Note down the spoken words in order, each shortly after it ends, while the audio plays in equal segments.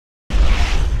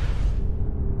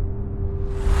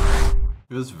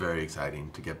It was very exciting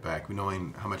to get back,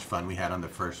 knowing how much fun we had on the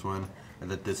first one,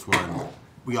 and that this one,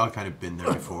 we all kind of been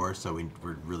there before, so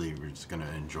we're just going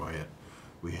to enjoy it.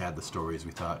 We had the stories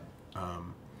we thought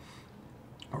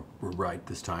were right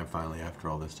this time, finally, after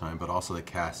all this time, but also the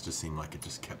cast just seemed like it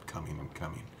just kept coming and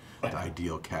coming. The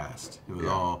ideal cast. It was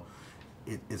all...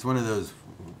 It's one of those,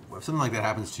 if something like that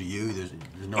happens to you, there's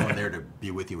no one there to be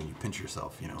with you when you pinch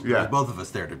yourself, you know. Yeah. There's both of us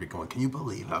there to be going, can you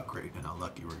believe how great and how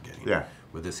lucky we're getting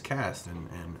with this cast? And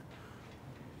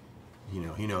you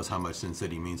know, he knows how much Sin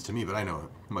City means to me, but I know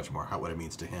much more what it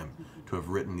means to him to have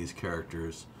written these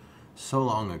characters so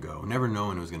long ago, never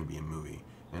knowing it was going to be a movie.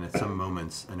 And at some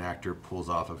moments, an actor pulls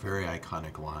off a very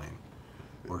iconic line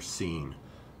or scene,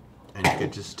 and you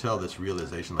could just tell this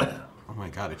realization, like, oh my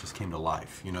God, it just came to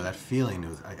life. You know, that feeling,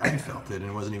 I felt it, and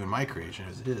it wasn't even my creation, it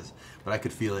was his. But I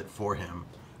could feel it for him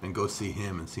and go see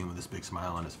him and see him with this big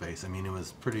smile on his face. I mean, it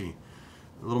was pretty,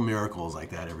 little miracles like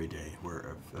that every day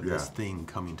of this thing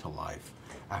coming to life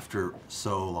after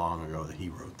so long ago that he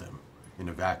wrote them in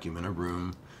a vacuum, in a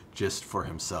room, just for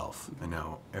himself. And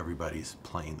now everybody's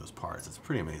playing those parts. It's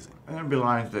pretty amazing. And there'd be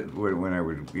lines that when I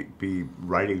would be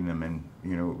writing them and,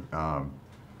 you know,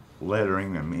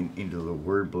 lettering them into the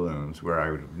word balloons where I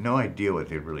would have no idea what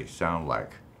they'd really sound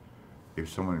like if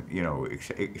someone, you know,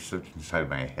 slipped inside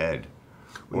my head,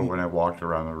 or when I walked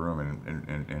around the room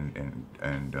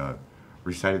and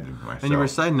recited them to myself. And you're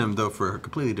reciting them, though, for a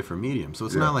completely different medium. So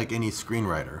it's not like any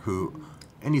screenwriter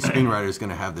is going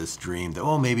to have this dream that,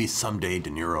 oh, maybe someday De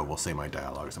Niro will say my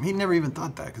dialogue. I mean, he never even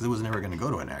thought that, because it was never going to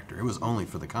go to an actor. It was only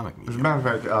for the comic medium. As a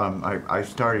matter of fact, I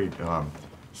started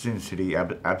Sin City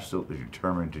absolutely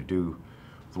determined to do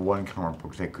the one comic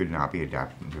book that could not be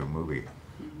adapted into a movie.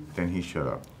 Then he showed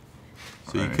up.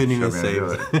 So you couldn't even say it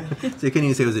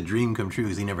was a dream come true,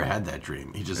 because he never had that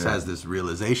dream. He just has this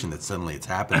realization that suddenly it's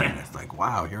happening. And it's like,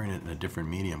 wow, hearing it in a different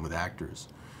medium with actors.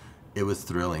 It was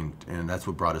thrilling, and that's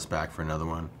what brought us back for another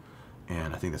one.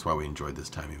 And I think that's why we enjoyed this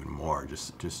time even more,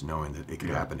 just knowing that it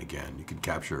could happen again. You could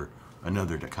capture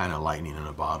another kind of lightning in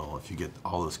a bottle if you get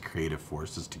all those creative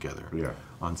forces together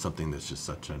on something that's just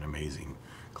such an amazing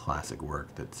classic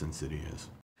work that Sin City is.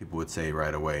 People would say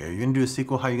right away, are you going to do a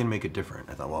sequel? How are you going to make it different?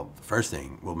 I thought, well, the first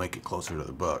thing, we'll make it closer to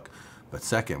the book. But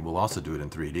second, we'll also do it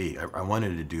in 3D. I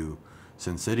wanted to do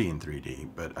Sin City in 3D,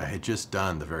 but I had just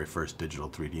done the very first digital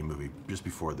 3D movie just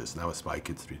before this, and that was Spy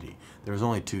Kids 3D. There was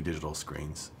only 2 digital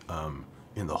screens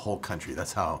in the whole country.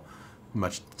 That's how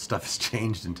much stuff has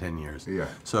changed in 10 years. Yeah.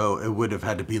 So it would have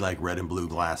had to be like red and blue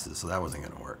glasses, so that wasn't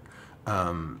going to work.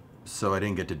 So I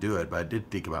didn't get to do it, but I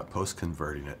did think about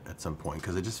post-converting it at some point,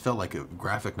 because it just felt like a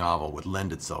graphic novel would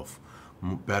lend itself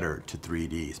better to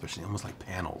 3D, especially almost like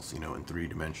panels, you know, in 3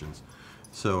 dimensions.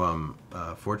 So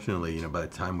fortunately, you know, by the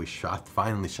time we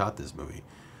finally shot this movie,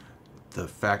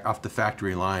 off the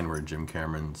factory line were Jim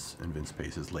Cameron's and Vince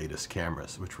Pace's latest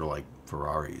cameras, which were like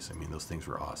Ferraris. I mean, those things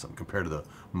were awesome compared to the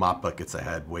mop buckets I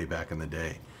had way back in the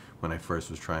day when I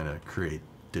first was trying to create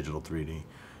digital 3D.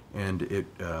 And it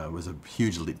was a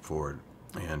huge leap forward,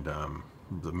 and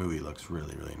the movie looks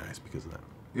really, really nice because of that.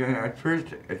 Yeah,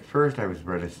 at first I was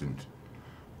reticent,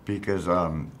 because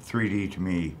 3D to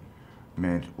me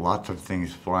meant lots of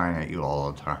things flying at you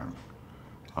all the time.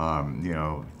 You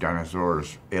know,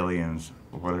 dinosaurs, aliens,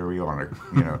 whatever you want to,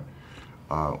 you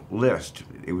know, list.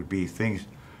 It would be things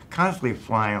constantly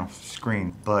flying off the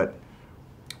screen. But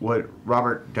what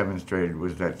Robert demonstrated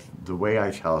was that the way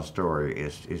I tell a story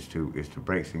is to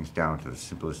break things down to the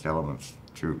simplest elements,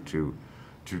 to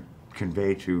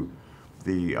convey to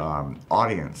the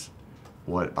audience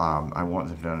what I want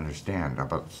them to understand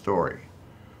about the story.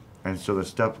 And so the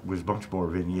stuff was much more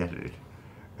vignetted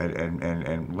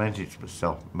and lent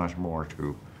itself much more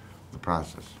to the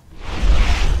process.